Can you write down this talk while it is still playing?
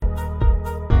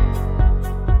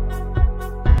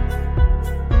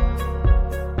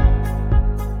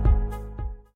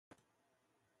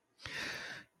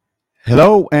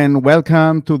Hello and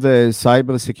welcome to the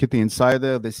Cybersecurity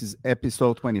Insider. This is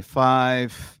episode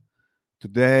 25.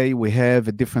 Today we have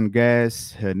a different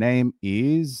guest. Her name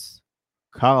is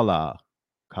Karla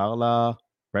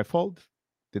Refolld.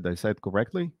 Did I say it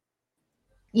correctly?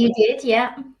 You did,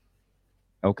 yeah.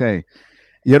 Okay.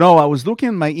 I was looking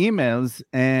at my emails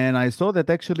and I saw that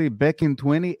actually back in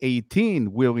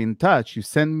 2018 we were in touch. You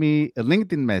sent me a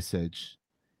LinkedIn message,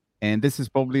 and this is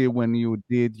probably when you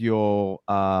did your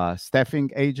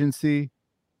staffing agency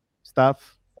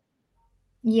stuff.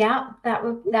 Yeah, that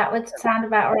would sound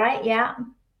about right. Yeah.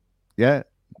 Yeah,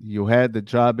 you had the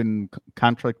job in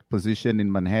contract position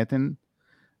in Manhattan.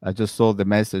 I just saw the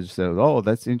message. Said, "Oh,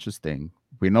 that's interesting.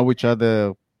 We know each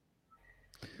other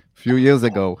a few years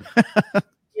ago."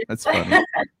 That's funny.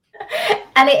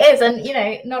 And it is, and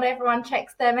not everyone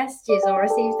checks their messages or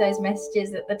receives those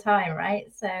messages at the time, right?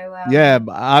 So Yeah,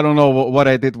 I don't know what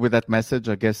I did with that message.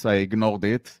 I guess I ignored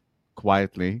it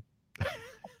quietly.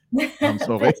 I'm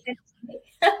sorry.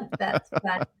 that's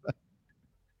fine.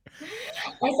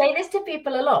 I say this to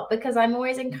people a lot because I'm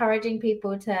always encouraging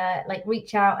people to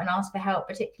reach out and ask for help,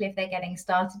 particularly if they're getting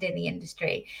started in the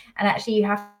industry. And actually, you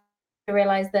have to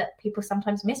realize that people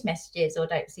sometimes miss messages or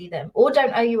don't see them or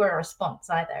don't owe you a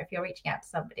response either. If you're reaching out to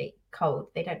somebody cold,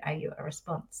 they don't owe you a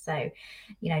response. So,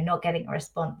 not getting a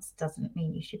response doesn't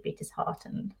mean you should be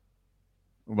disheartened.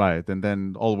 Right. And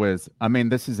then always, I mean,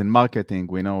 this is in marketing.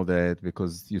 We know that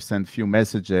because you send few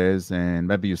messages and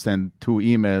maybe you send two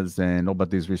emails and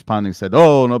nobody's responding, said,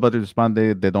 oh, nobody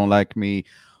responded. They don't like me.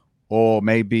 Or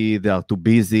maybe they are too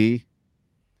busy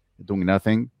doing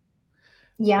nothing.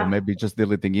 Or Yeah. maybe just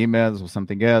deleting emails or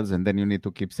something else. And then you need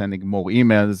to keep sending more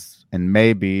emails and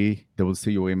maybe they will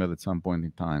see your email at some point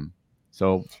in time.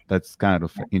 So that's kind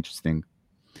of interesting.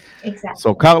 So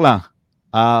Exactly. Karla,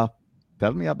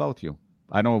 tell me about you.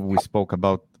 I know we spoke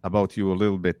about you a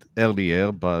little bit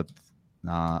earlier, but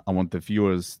I want the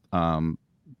viewers to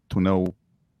know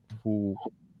who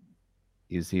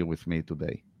is here with me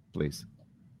today, please.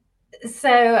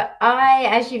 So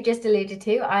as you've just alluded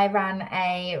to, I ran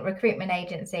a recruitment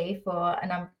agency for a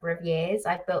number of years.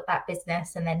 I built that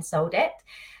business and then sold it,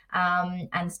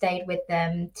 and stayed with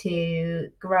them to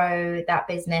grow that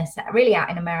business really out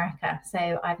in America.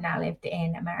 So I've now lived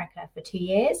in America for 2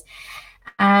 years.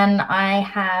 And I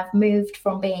have moved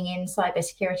from being in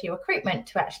cybersecurity recruitment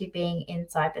to actually being in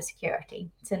cybersecurity.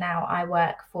 So now I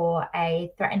work for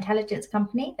a threat intelligence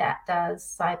company that does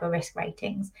cyber risk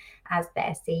ratings as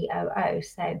their COO.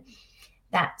 So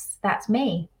that's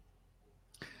me.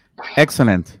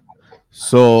 Excellent.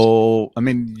 So, I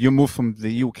mean, you moved from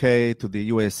the UK to the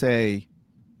USA.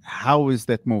 How is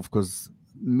that move? Because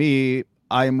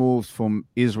I moved from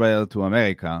Israel to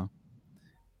America,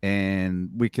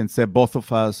 and we can say both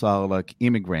of us are like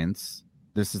immigrants.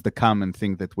 This is the common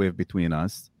thing that we have between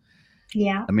us.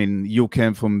 Yeah. I mean, you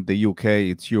came from the UK,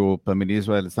 it's Europe. I mean,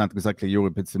 Israel, it's not exactly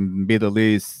Europe, it's in Middle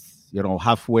East,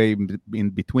 halfway in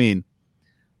between.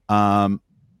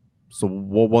 So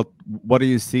what do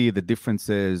you see the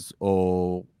differences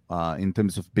or in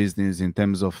terms of business, in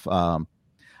terms of, I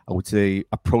would say,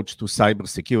 approach to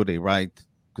cybersecurity, right?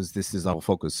 Because this is our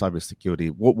focus, cybersecurity.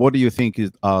 What do you think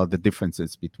are the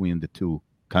differences between the two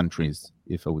countries,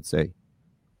 if I would say?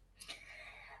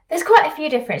 There's quite a few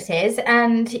differences,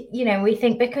 and we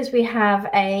think because we have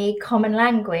a common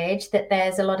language that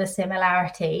there's a lot of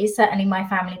similarities. Certainly my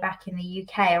family back in the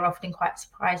UK are often quite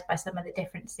surprised by some of the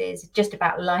differences just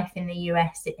about life in the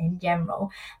US in general.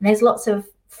 And there's lots of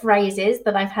phrases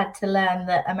that I've had to learn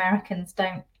that Americans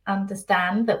don't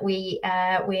understand that we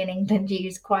in England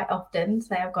use quite often.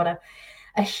 So I've got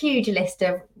a huge list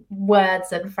of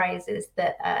words and phrases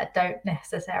that don't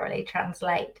necessarily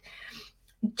translate.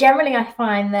 Generally, I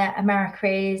find that America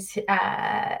is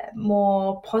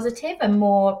more positive and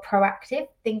more proactive.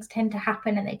 Things tend to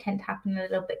happen, and they tend to happen a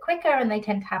little bit quicker, and they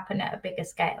tend to happen at a bigger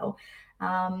scale.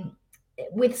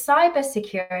 With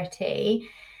cybersecurity,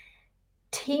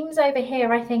 teams over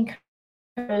here, I think,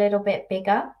 are a little bit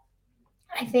bigger.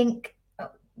 I think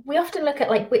we often look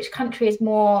at which country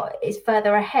is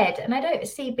further ahead, and I don't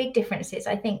see big differences.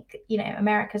 I think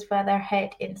America's further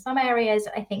ahead in some areas.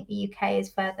 I think the UK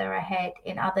is further ahead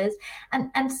in others,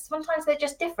 and sometimes they're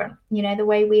just different. The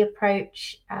way we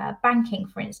approach banking,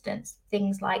 for instance,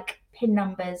 things like PIN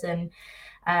numbers and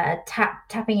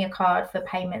tapping your card for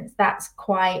payments, that's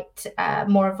quite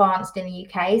more advanced in the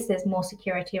UK. So there's more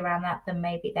security around that than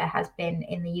maybe there has been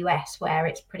in the US, where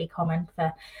it's pretty common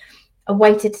for a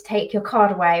waiter to take your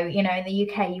card away. In the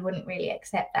UK, you wouldn't really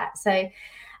accept that. So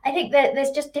I think that there's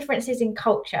just differences in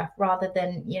culture rather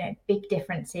than, big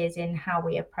differences in how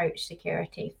we approach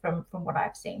security from what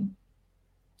I've seen.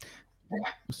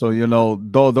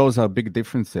 though those are big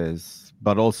differences,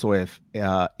 but also have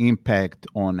impact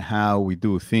on how we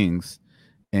do things.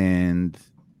 And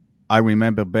I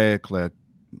remember back like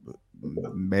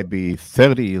maybe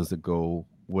 30 years ago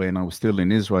when I was still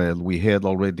in Israel, we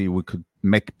could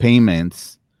make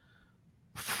payments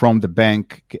from the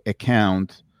bank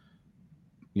account,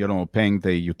 paying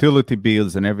the utility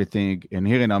bills and everything. And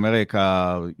here in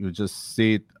America, you just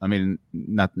see it. I mean,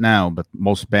 not now, but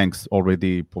most banks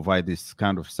already provide this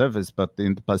kind of service. But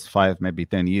in the past 5, maybe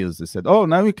 10 years, they said, oh,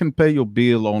 now you can pay your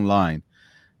bill online.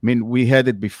 I mean, we had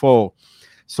it before.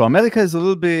 So America is a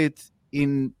little bit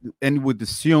and would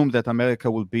assume that America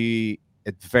will be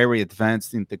very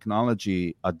advanced in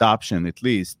technology adoption, at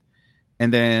least.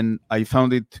 And then I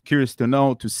found it curious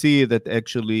to see that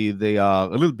actually they are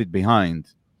a little bit behind.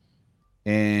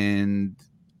 And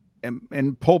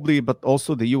probably, but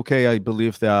also the UK, I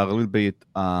believe they are a little bit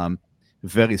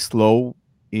very slow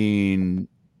in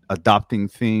adopting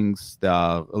things. They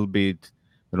are a little bit,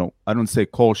 I don't say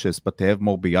cautious, but they have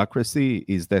more bureaucracy.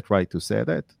 Is that right to say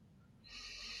that?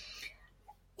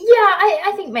 Yeah,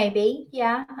 I think maybe.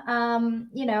 Yeah.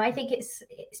 I think it's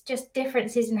just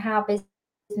differences in how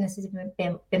businesses have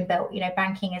been built.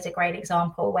 Banking is a great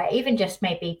example where even just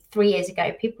maybe 3 years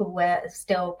ago, people were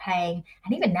still paying,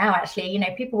 and even now actually,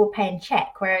 people were paying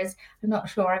check, whereas I'm not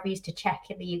sure I've used a check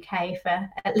in the UK for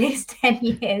at least 10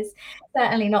 years,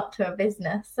 certainly not to a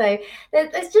business. So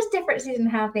there's just differences in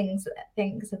how things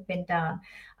have been done.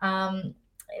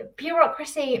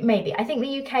 Bureaucracy, maybe. I think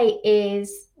the UK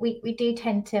we do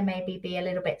tend to maybe be a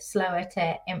little bit slower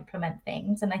to implement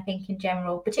things. And I think in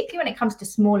general, particularly when it comes to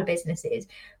smaller businesses,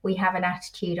 we have an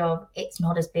attitude of it's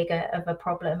not as big of a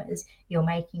problem as you're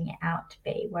making it out to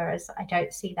be. Whereas I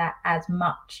don't see that as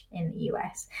much in the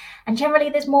US. And generally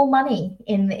there's more money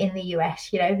in the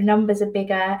US, numbers are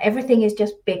bigger, everything is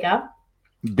just bigger.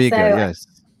 Bigger, So yes.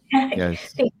 I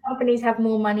Yes. think companies have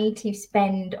more money to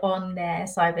spend on their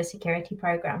cybersecurity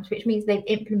programs, which means they've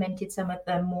implemented some of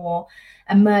the more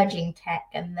emerging tech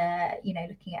and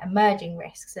looking at emerging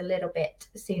risks a little bit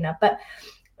sooner, but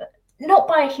not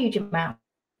by a huge amount.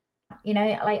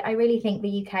 I really think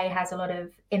the UK has a lot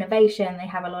of innovation. They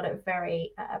have a lot of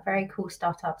very cool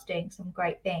startups doing some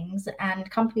great things, and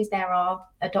companies there are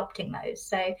adopting those.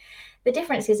 So the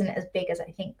difference isn't as big as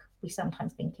I think we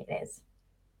sometimes think it is.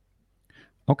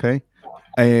 Okay.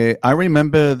 I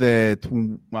remember that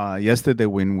yesterday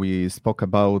when we spoke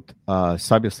about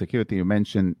cybersecurity, you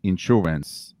mentioned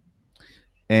insurance.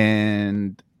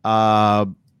 And I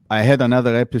had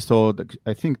another episode,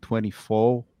 I think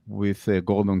 24, with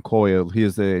Gordon Coyle.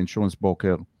 He's the insurance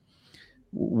broker.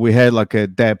 We had like a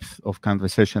depth of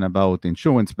conversation about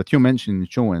insurance, but you mentioned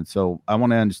insurance. So I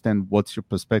want to understand what's your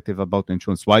perspective about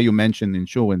insurance, why you mentioned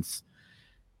insurance,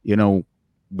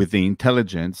 with the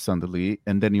intelligence suddenly,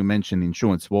 and then you mentioned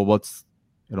insurance. Well,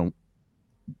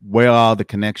 where are the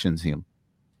connections here?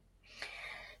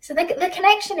 So the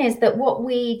connection is that what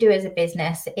we do as a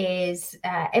business is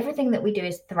everything that we do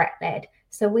is threat led.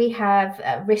 So we have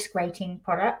a risk rating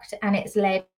product, and it's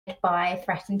led by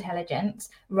threat intelligence.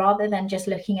 Rather than just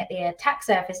looking at the attack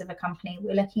surface of a company,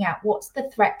 we're looking at what's the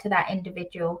threat to that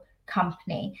individual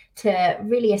company to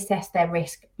really assess their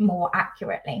risk more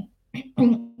accurately.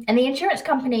 And the insurance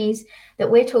companies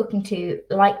that we're talking to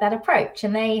like that approach,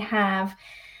 and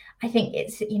I think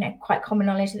it's quite common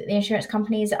knowledge that the insurance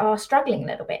companies are struggling a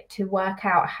little bit to work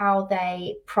out how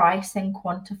they price and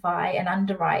quantify and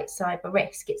underwrite cyber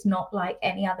risk. It's not like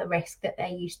any other risk that they're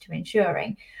used to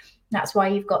insuring. That's why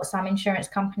you've got some insurance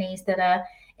companies that are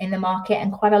in the market,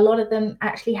 and quite a lot of them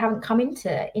actually haven't come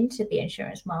into the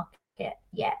insurance market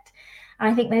yet.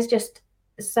 And I think there's just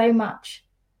so much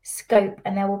scope,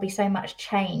 and there will be so much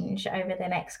change over the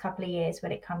next couple of years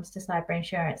when it comes to cyber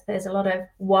insurance. There's a lot of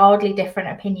wildly different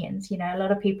opinions. A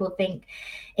lot of people think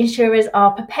insurers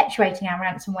are perpetuating our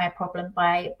ransomware problem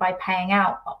by paying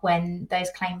out when those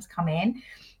claims come in,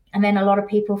 and then a lot of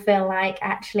people feel like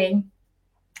actually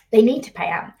they need to pay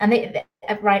out. And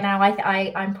right now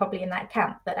I'm probably in that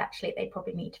camp that actually they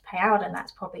probably need to pay out, and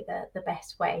that's probably the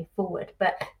best way forward.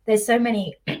 But there's so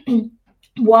many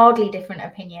wildly different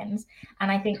opinions,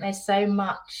 and I think there's so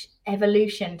much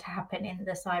evolution to happen in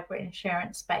the cyber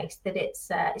insurance space that it's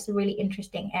a really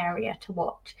interesting area to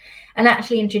watch. And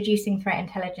actually introducing threat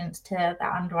intelligence to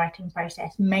that underwriting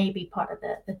process may be part of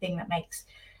the thing that makes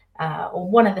or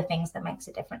one of the things that makes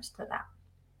a difference to that.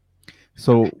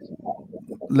 So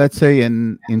let's say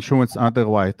an insurance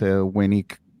underwriter, when he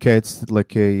gets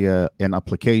like an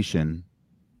application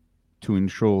to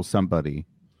insure somebody,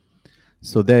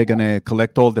 so they're gonna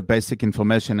collect all the basic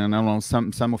information, and I don't know,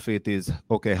 some of it is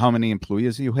okay, how many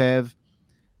employees you have,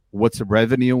 what's the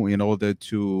revenue in order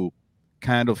to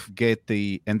kind of get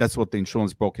and that's what the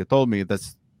insurance broker told me.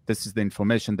 This is the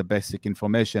information, the basic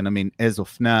information. I mean, as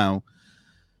of now,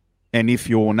 and if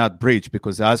you're not breached,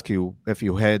 because I ask you if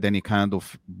you had any kind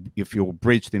of, if you were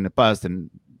breached in the past, and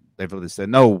they said,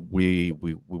 no, we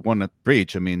were not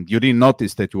breached. I mean, you didn't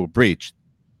notice that you were breached.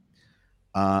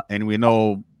 And we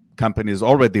know companies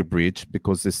already breached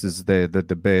because this is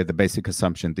the basic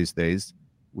assumption these days,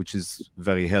 which is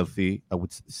very healthy, I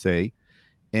would say.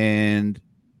 And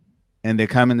they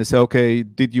come and they say, okay,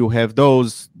 did you have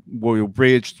those? Were you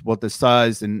breached? What the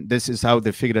size? And this is how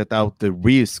they figured out the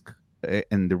risk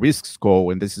and the risk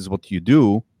score. And this is what you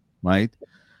do, right?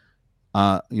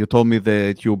 You told me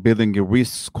that you're building a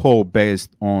risk score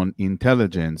based on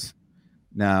intelligence.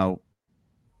 Now,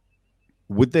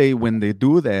 would they, when they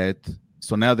do that,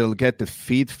 so now they'll get the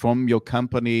feed from your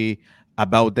company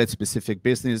about that specific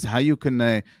business, how you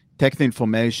can take the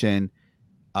information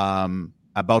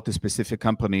about the specific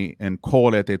company and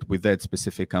correlate it with that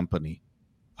specific company?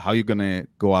 How are you going to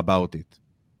go about it?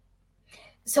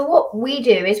 So what we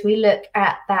do is we look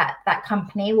at that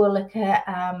company. We'll look at,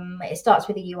 it starts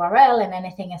with a URL and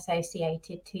anything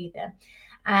associated to them.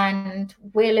 And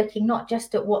we're looking not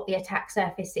just at what the attack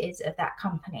surface is of that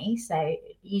company, so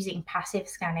using passive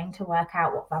scanning to work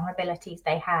out what vulnerabilities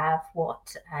they have,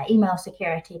 what email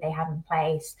security they have in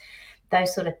place,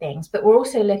 those sort of things. But we're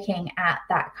also looking at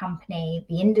that company,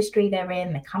 the industry they're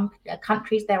in, the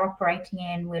countries they're operating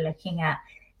in. We're looking at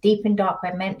deep and dark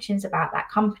web mentions about that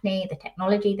company, the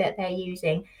technology that they're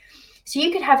using. So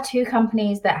you could have two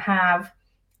companies that have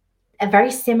a very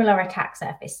similar attack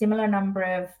surface, similar number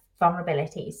of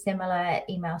vulnerabilities, similar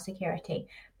email security,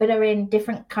 but are in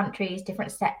different countries,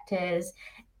 different sectors,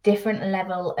 different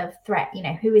level of threat. You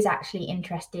know, who is actually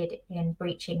interested in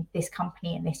breaching this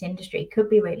company in this industry could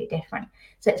be really different.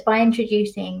 So it's by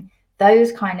introducing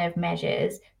those kind of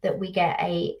measures that we get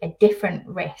a different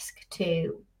risk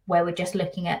to where we're just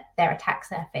looking at their attack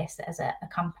surface as a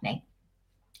company.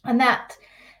 And that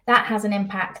has an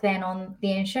impact then on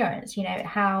the insurance. You know,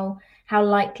 how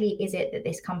likely is it that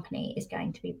this company is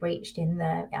going to be breached in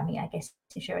the, I mean, I guess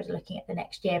insurers are looking at the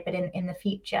next year, but in the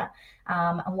future,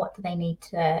 and what do they need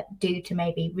to do to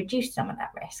maybe reduce some of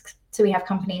that risk? So we have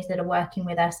companies that are working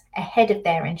with us ahead of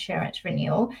their insurance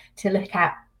renewal to look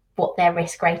at what their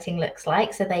risk rating looks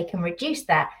like, so they can reduce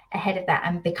that ahead of that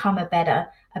and become a better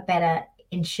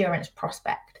insurance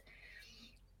prospect.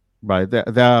 Right.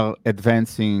 They are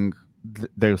advancing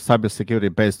their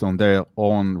cybersecurity based on their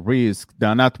own risk.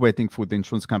 They're not waiting for the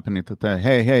insurance company to tell,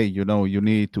 hey, you know, you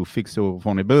need to fix your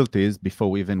vulnerabilities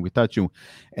before even we touch you.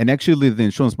 And actually, the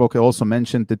insurance broker also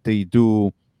mentioned that they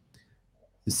do,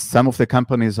 some of the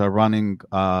companies are running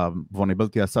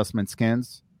vulnerability assessment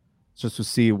scans just to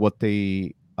see what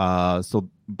they,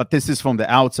 but this is from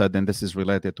the outside, and this is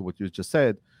related to what you just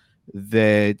said,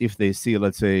 that if they see,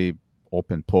 let's say,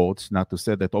 open ports, not to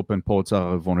say that open ports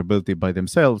are a vulnerability by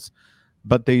themselves,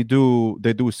 but they do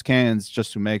scans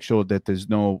just to make sure that there's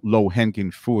no low-hanging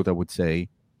fruit, I would say.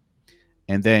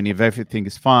 And then if everything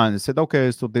is fine, they said, okay,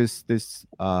 so this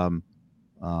client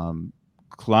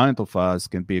of ours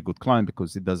can be a good client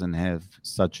because it doesn't have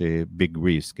such a big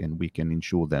risk, and we can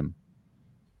insure them.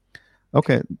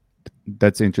 Okay,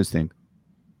 that's interesting.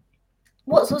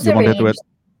 What's also really interesting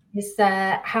is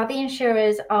how the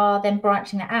insurers are then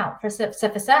branching it out. So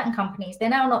for certain companies, they're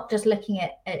now not just looking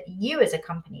at you as a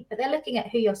company, but they're looking at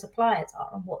who your suppliers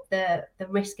are and what the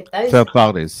risk of those third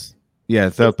parties. Yeah,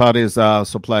 third parties are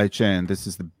supply chain. This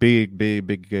is the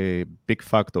big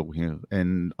factor here.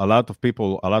 And a lot of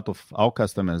people, a lot of our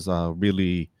customers are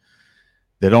really,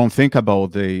 they don't think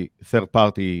about the third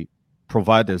party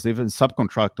providers, even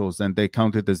subcontractors, and they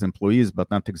count it as employees, but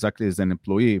not exactly as an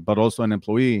employee. But also an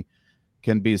employee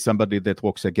can be somebody that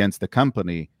works against the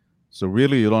company. So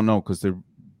really, you don't know, because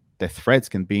the threats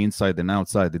can be inside and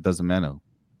outside. It doesn't matter.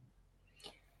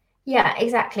 Yeah,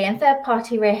 exactly. And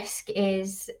third-party risk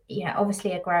is, you know,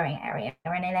 obviously a growing area,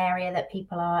 and an area that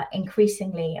people are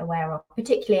increasingly aware of,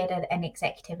 particularly at an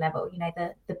executive level. You know,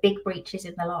 the big breaches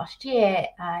in the last year,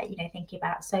 you know, thinking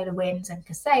about SolarWinds and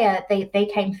Kaseya, they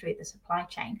came through the supply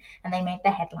chain and they made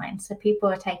the headlines. So people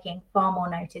are taking far more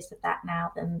notice of that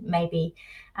now than maybe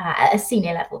at a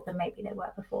senior level than maybe they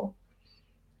were before.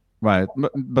 Right,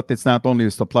 but it's not only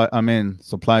supply. I mean,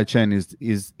 supply chain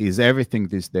is everything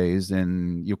these days,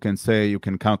 and you can say, you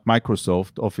can count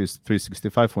Microsoft Office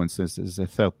 365, for instance, as a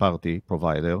third-party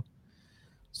provider.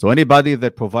 So anybody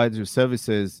that provides you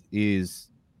services is,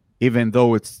 even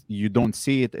though you don't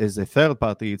see it as a third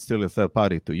party, it's still a third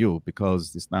party to you,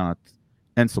 because it's not,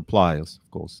 and suppliers,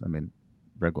 of course. I mean,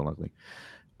 regularly.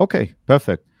 Okay,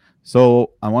 perfect.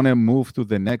 So I want to move to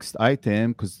the next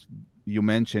item because you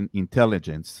mentioned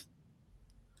intelligence.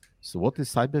 So what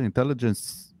is cyber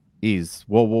intelligence is?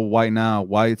 Well, why now?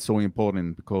 Why it's so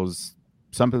important? Because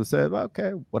some people say, well,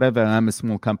 okay, whatever, I'm a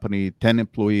small company, 10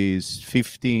 employees,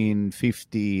 15,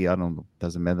 50, I don't know,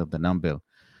 doesn't matter the number.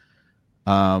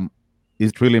 Does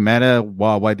it really matter?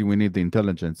 Why do we need the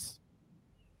intelligence?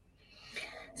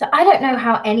 So I don't know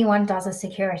how anyone does a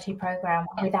security program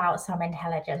without some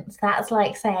intelligence. That's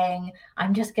like saying,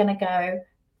 I'm just going to go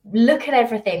look at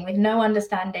everything with no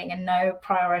understanding and no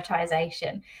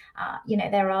prioritization.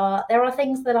 There are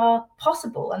things that are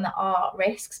possible and that are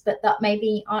risks, but that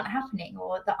maybe aren't happening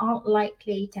or that aren't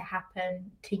likely to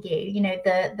happen to you.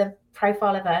 The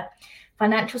profile of a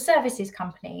financial services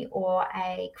company or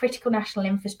a critical national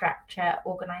infrastructure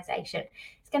organization,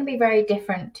 it's going to be very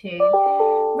different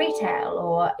to retail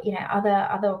or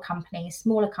other companies,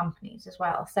 smaller companies as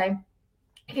well. So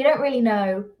if you don't really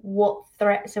know what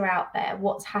threats are out there,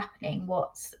 what's happening,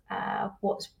 what's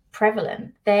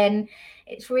prevalent, then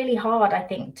it's really hard, I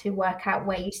think, to work out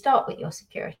where you start with your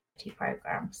security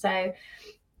program. So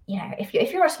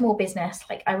if you're a small business,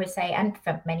 like I would say, and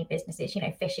for many businesses,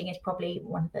 phishing is probably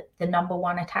one of the number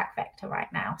one attack vector right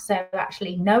now. So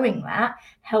actually knowing that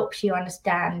helps you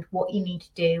understand what you need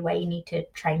to do, where you need to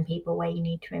train people, where you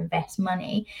need to invest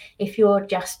money. If you're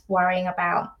just worrying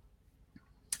about,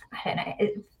 I don't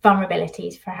know,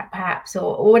 vulnerabilities perhaps,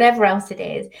 or whatever else it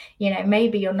is,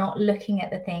 maybe you're not looking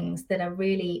at the things that are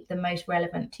really the most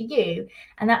relevant to you.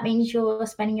 And that means you're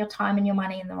spending your time and your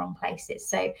money in the wrong places.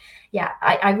 So yeah,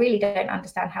 I really don't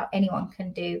understand how anyone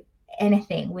can do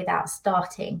anything without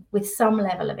starting with some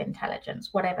level of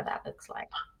intelligence, whatever that looks like.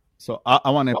 So I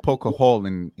want to poke a hole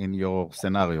in your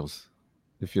scenarios,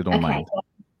 if you don't Okay, mind.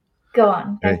 go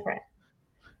on, go Okay. for it.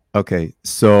 Okay.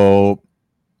 So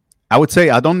I would say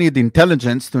I don't need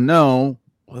intelligence to know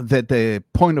that the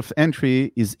point of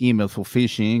entry is email for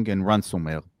phishing and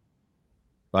ransomware,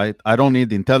 right? I don't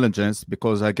need intelligence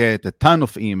because I get a ton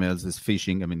of emails as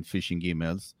phishing, phishing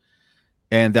emails.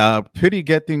 And they are pretty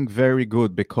getting very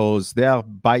good because they are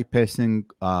bypassing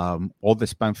all the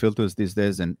spam filters these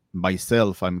days. And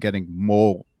myself, I'm getting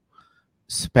more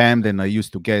spam than I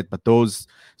used to get. But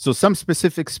so some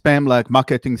specific spam like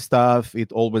marketing stuff,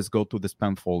 it always go to the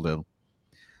spam folder.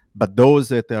 But those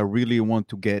that I really want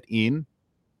to get in,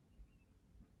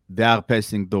 they are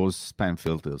passing those spam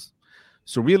filters.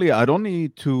 So really, I don't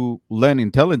need to learn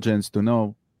intelligence to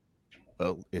know.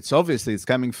 Well, it's obviously it's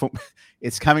coming from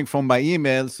it's coming from my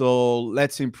email. So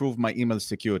let's improve my email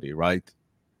security, right?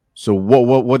 So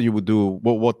what do you would do?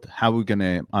 How are we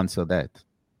gonna answer that?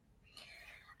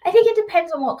 I think it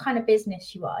depends on what kind of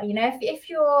business you are. If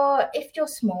you're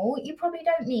small, you probably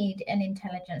don't need an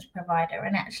intelligence provider,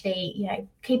 and actually,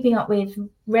 keeping up with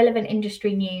relevant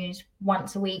industry news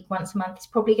once a week, once a month is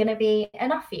probably going to be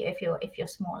enough for you if you're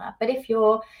smaller. But if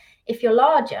you're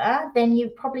larger, then you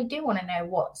probably do want to know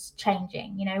what's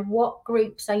changing. What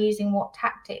groups are using what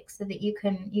tactics so that you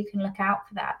can look out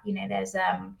for that. There's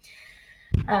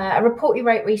a report we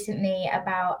wrote recently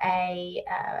about a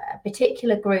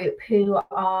particular group who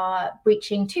are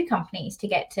breaching two companies to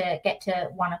get to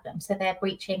one of them. So they're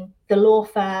breaching the law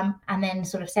firm and then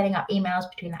sort of setting up emails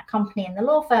between that company and the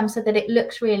law firm so that it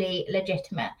looks really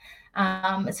legitimate.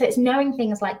 So it's knowing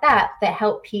things like that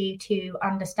help you to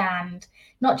understand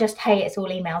not just, hey, it's all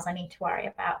emails I need to worry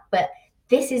about, but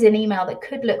this is an email that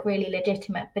could look really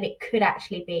legitimate, but it could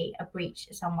actually be a breach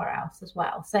somewhere else as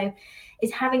well. So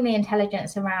it's having the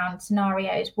intelligence around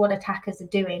scenarios, what attackers are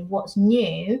doing, what's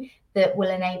new, that will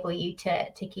enable you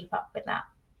to keep up with that.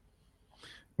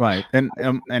 Right,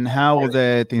 and how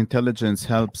that intelligence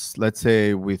helps, let's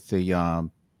say, with the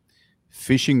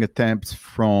phishing attempts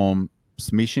from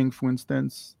smishing, for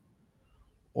instance,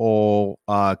 or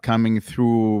coming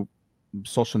through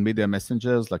social media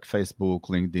messengers like Facebook,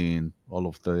 LinkedIn, all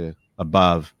of the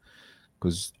above,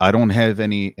 because I don't have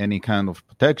any kind of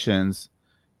protections,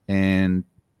 and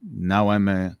now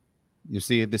you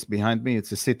see this behind me,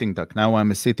 it's a sitting duck. Now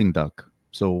I'm a sitting duck.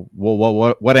 So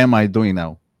what am I doing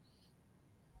now?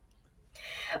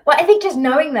 Well, I think just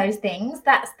knowing those things,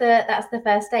 that's the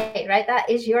first stage, right? That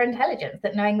is your intelligence,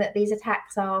 that knowing that these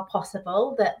attacks are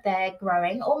possible, that they're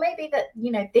growing, or maybe that,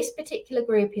 this particular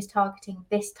group is targeting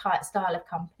this style of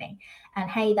company. And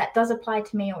hey, that does apply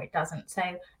to me or it doesn't. So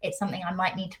it's something I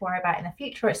might need to worry about in the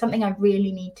future. It's something I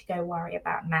really need to go worry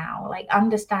about now. Like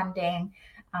understanding,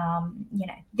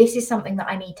 this is something that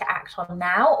I need to act on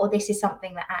now, or this is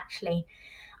something that actually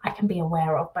I can be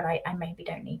aware of, but I maybe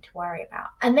don't need to worry about.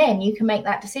 And then you can make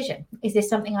that decision. Is this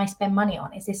something I spend money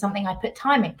on? Is this something I put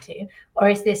time into? Or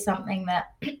is this something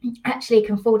that actually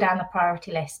can fall down the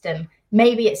priority list and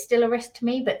maybe it's still a risk to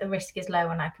me, but the risk is low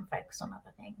and I can focus on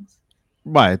other things?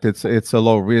 Right. It's a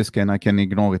low risk and I can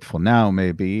ignore it for now,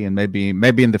 maybe. And maybe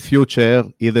in the future,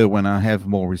 either when I have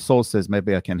more resources,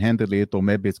 maybe I can handle it, or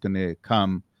maybe it's gonna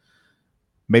come,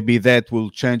 maybe that will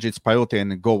change its priority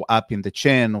and go up in the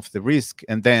chain of the risk,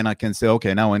 and then I can say,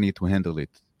 okay, now I need to handle it.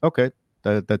 Okay,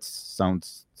 that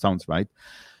sounds right.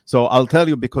 So I'll tell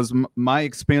you, because my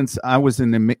experience, I was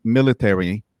in the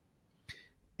military,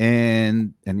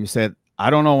 and you said, I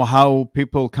don't know how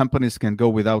companies can go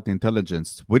without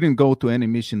intelligence. We didn't go to any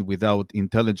mission without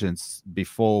intelligence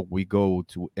before we go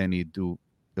to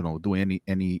do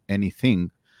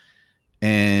anything,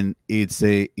 and it's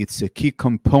a key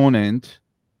component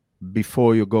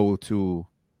before you go to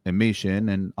a mission.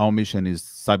 And our mission is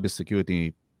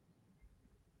cybersecurity,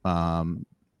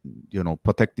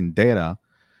 protecting data,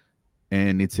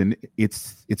 and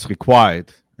it's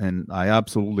required. And I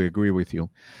absolutely agree with you.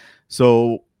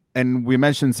 So, and we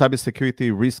mentioned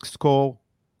cybersecurity risk score.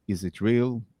 Is it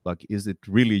real? Like, is it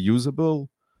really usable?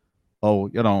 Oh,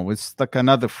 it's like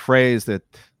another phrase that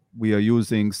we are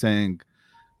using, saying,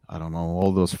 I don't know,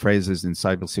 all those phrases in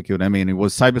cybersecurity. I mean, it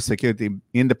was cybersecurity.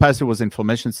 In the past, it was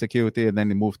information security, and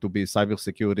then it moved to be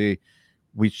cybersecurity,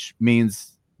 which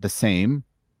means the same.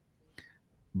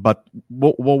 But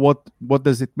what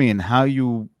does it mean? How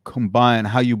you combine,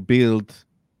 how you build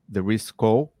the risk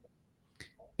score,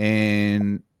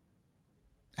 and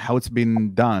how it's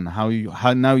been done?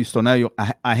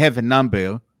 I have a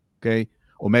number, okay,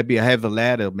 or maybe I have a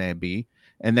ladder, maybe,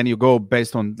 and then you go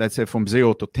based on, let's say, from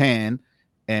 0 to 10.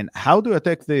 And how do I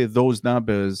take those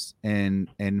numbers and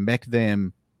make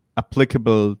them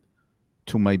applicable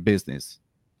to my business?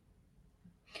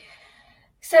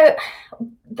 So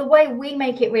the way we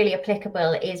make it really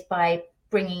applicable is by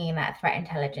bringing in that threat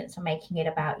intelligence and making it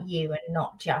about you and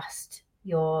not just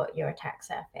your attack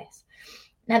surface.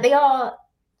 Now they are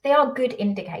good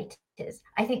indicators.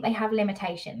 I think they have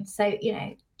limitations. So,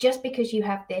 just because you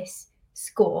have this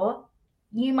score,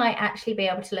 you might actually be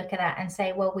able to look at that and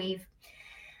say, well,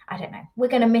 I don't know, we're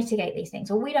going to mitigate these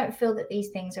things, or we don't feel that these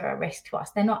things are a risk to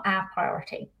us. They're not our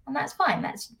priority. And that's fine.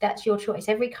 That's your choice.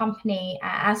 Every company,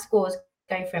 our scores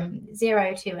go from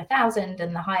 0 to 1,000,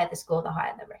 and the higher the score, the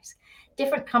higher the risk.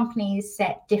 Different companies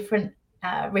set different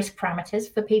risk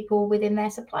parameters for people within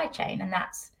their supply chain, and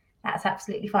that's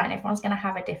absolutely fine. Everyone's going to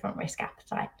have a different risk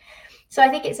appetite. So I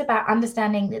think it's about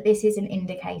understanding that this is an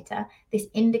indicator. This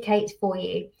indicates for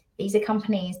you, these are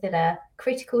companies that are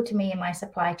critical to me in my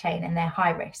supply chain and they're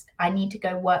high risk. I need to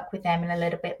go work with them in a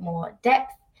little bit more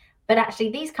depth. But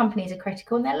actually, these companies are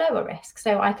critical and they're lower risk,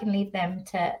 so I can leave them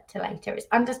to later. It's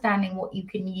understanding what you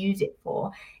can use it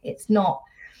for. It's not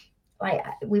like,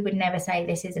 we would never say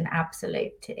this is an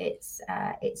absolute.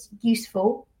 It's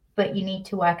useful, but you need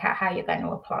to work out how you're going to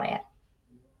apply it.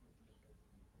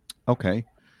 Okay.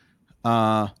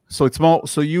 So it's more,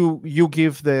 so you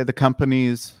give the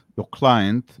companies, your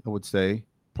client, I would say,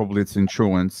 probably it's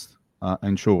insurers,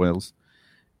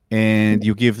 and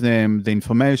you give them the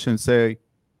information, say,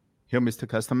 here, Mr.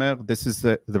 Customer, this is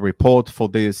the report for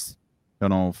this,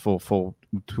 for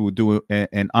to do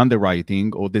an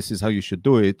underwriting, or this is how you should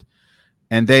do it.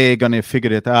 And they're going to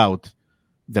figure it out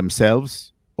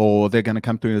themselves, or they're going to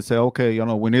come to you and say, okay,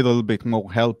 we need a little bit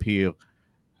more help here.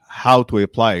 How to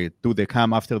apply it? Do they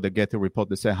come after they get the report?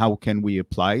 They say, how can we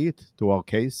apply it to our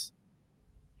case?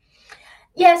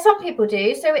 Yeah, some people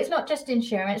do. So it's not just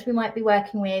insurance. We might be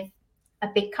working with a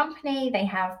big company. They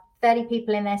have 30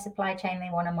 people in their supply chain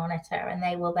they want to monitor, and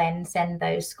they will then send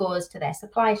those scores to their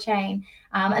supply chain.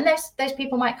 And those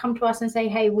people might come to us and say,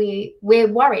 hey, we're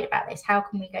worried about this. How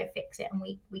can we go fix it? And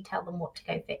we tell them what to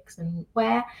go fix and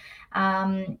where.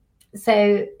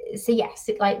 So yes,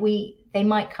 they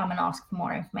might come and ask for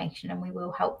more information, and we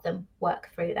will help them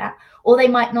work through that. Or they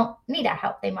might not need our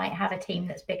help. They might have a team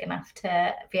that's big enough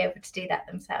to be able to do that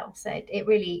themselves. So it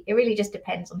really just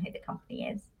depends on who the company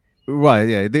is. Right,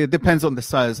 yeah. It depends on the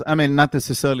size. I mean, not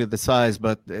necessarily the size,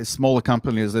 but smaller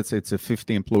companies, let's say it's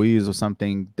 50 employees or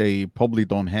something, they probably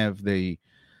don't have the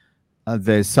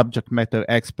subject matter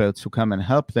experts who come and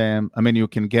help them. I mean, you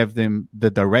can give them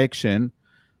the direction,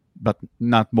 but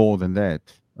not more than that.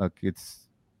 Like,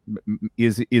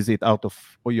 is it out of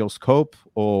your scope,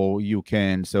 or you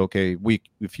can say, okay,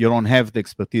 if you don't have the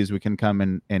expertise, we can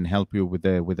come and help you with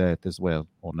that as well,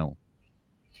 or no?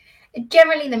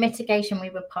 Generally, the mitigation we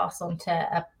would pass on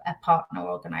to a partner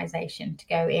organization to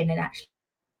go in and actually,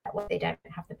 what they don't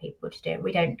have the people to do.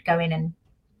 We don't go in and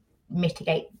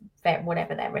mitigate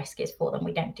whatever their risk is for them.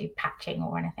 We don't do patching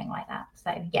or anything like that.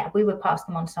 So yeah, we would pass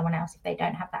them on to someone else if they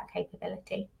don't have that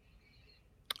capability.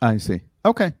 I see.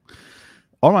 Okay.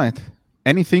 All right.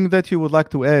 Anything that you would like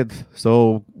to add?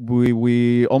 So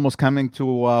we almost coming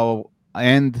to our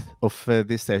end of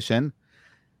this session.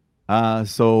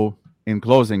 So in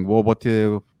closing, what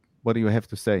do you have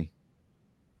to say?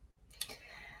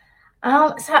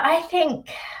 So I think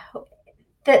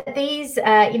that these,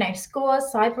 scores,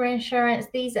 cyber insurance,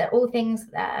 these are all things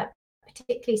that,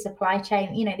 particularly supply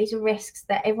chain, these are risks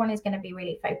that everyone is going to be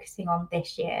really focusing on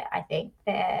this year. I think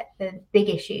they're the big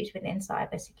issues within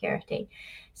cybersecurity.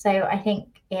 So I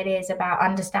think it is about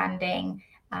understanding,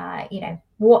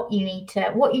 what you need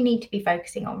to be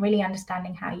focusing on, really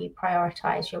understanding how you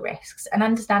prioritize your risks and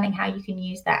understanding how you can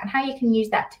use that and how you can use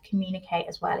that to communicate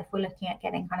as well. If we're looking at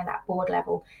getting kind of that board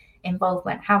level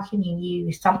involvement, how can you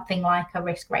use something like a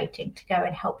risk rating to go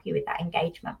and help you with that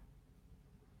engagement?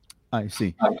 I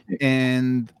see.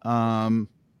 And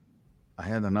I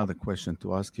had another question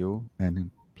to ask you, and it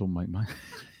blew my mind.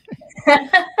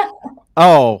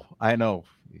 Oh, I know.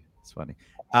 It's funny.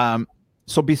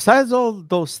 So besides all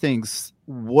those things,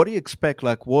 what do you expect?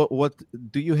 Like, what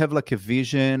do you have like a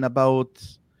vision about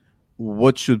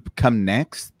what should come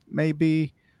next?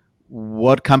 Maybe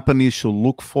what companies should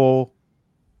look for?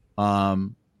 I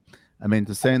mean,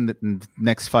 to say in the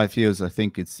next 5 years, I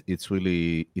think it's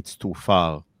too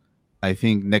far. I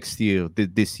think next year,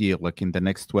 this year, like in the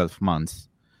next 12 months,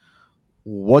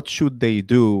 what should they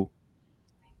do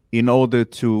in order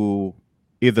to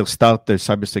either start their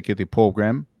cybersecurity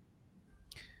program,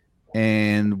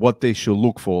 and what they should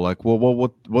look for? Like,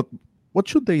 what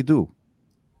should they do?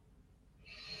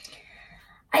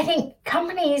 I think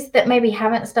companies that maybe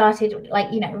haven't started,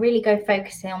 really go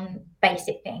focusing on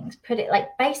basic things,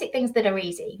 basic things that are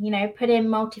easy, put in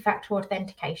multi-factor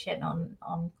authentication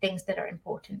on things that are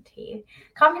important to you.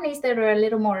 Companies that are a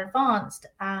little more advanced,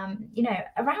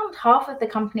 around half of the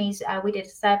companies, we did a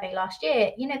survey last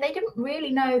year, they didn't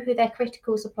really know who their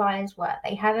critical suppliers were.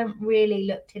 They hadn't really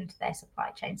looked into their supply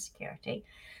chain security.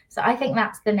 So I think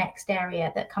that's the next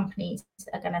area that companies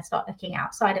are going to start looking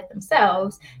outside of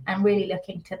themselves and really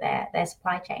looking to their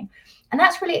supply chain. And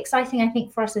that's really exciting, I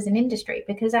think, for us as an industry,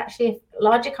 because actually if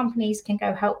larger companies can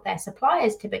go help their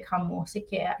suppliers to become more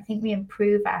secure, I think we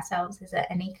improve ourselves as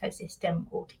an ecosystem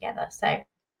altogether. So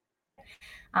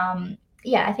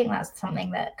I think that's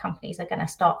something that companies are going to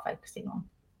start focusing on.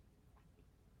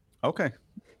 Okay,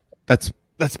 that's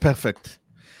perfect.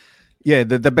 Yeah,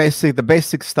 the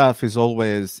basic stuff is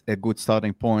always a good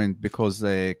starting point, because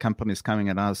a company is coming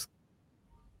and ask,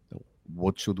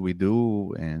 what should we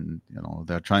do? And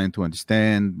they're trying to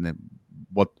understand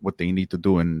what they need to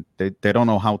do, and they don't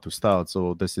know how to start.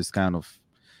 So this is kind of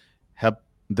help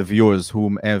the viewers,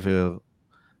 whomever,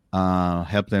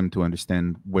 help them to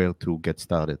understand where to get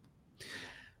started.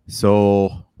 So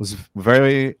it was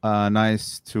very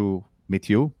nice to meet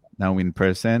you now in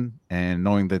person, and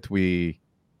knowing that we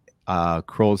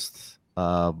crossed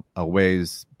our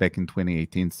ways back in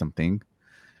 2018 something.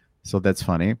 So that's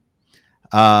funny.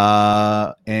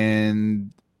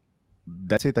 And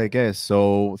that's it, I guess.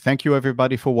 So thank you,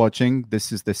 everybody, for watching.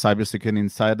 This is the Cybersecurity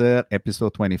Insider,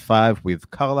 episode 25, with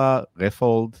Karla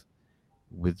Refolld,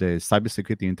 with the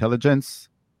Cybersecurity Intelligence.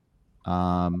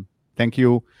 Thank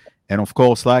you. And of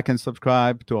course, like and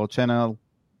subscribe to our channel.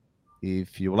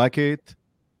 If you like it,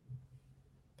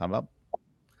 thumb up.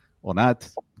 Or not,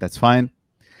 that's fine.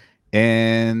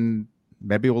 And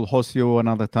maybe we'll host you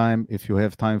another time if you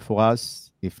have time for us.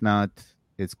 If not,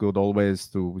 it's good always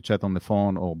to chat on the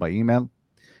phone or by email.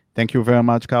 Thank you very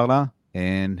much, Karla,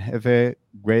 and have a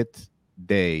great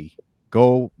day.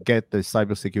 Go get the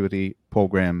cybersecurity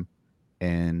program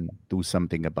and do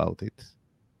something about it.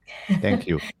 Thank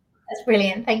you. That's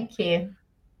brilliant. Thank you.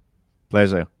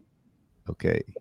 Pleasure. Okay.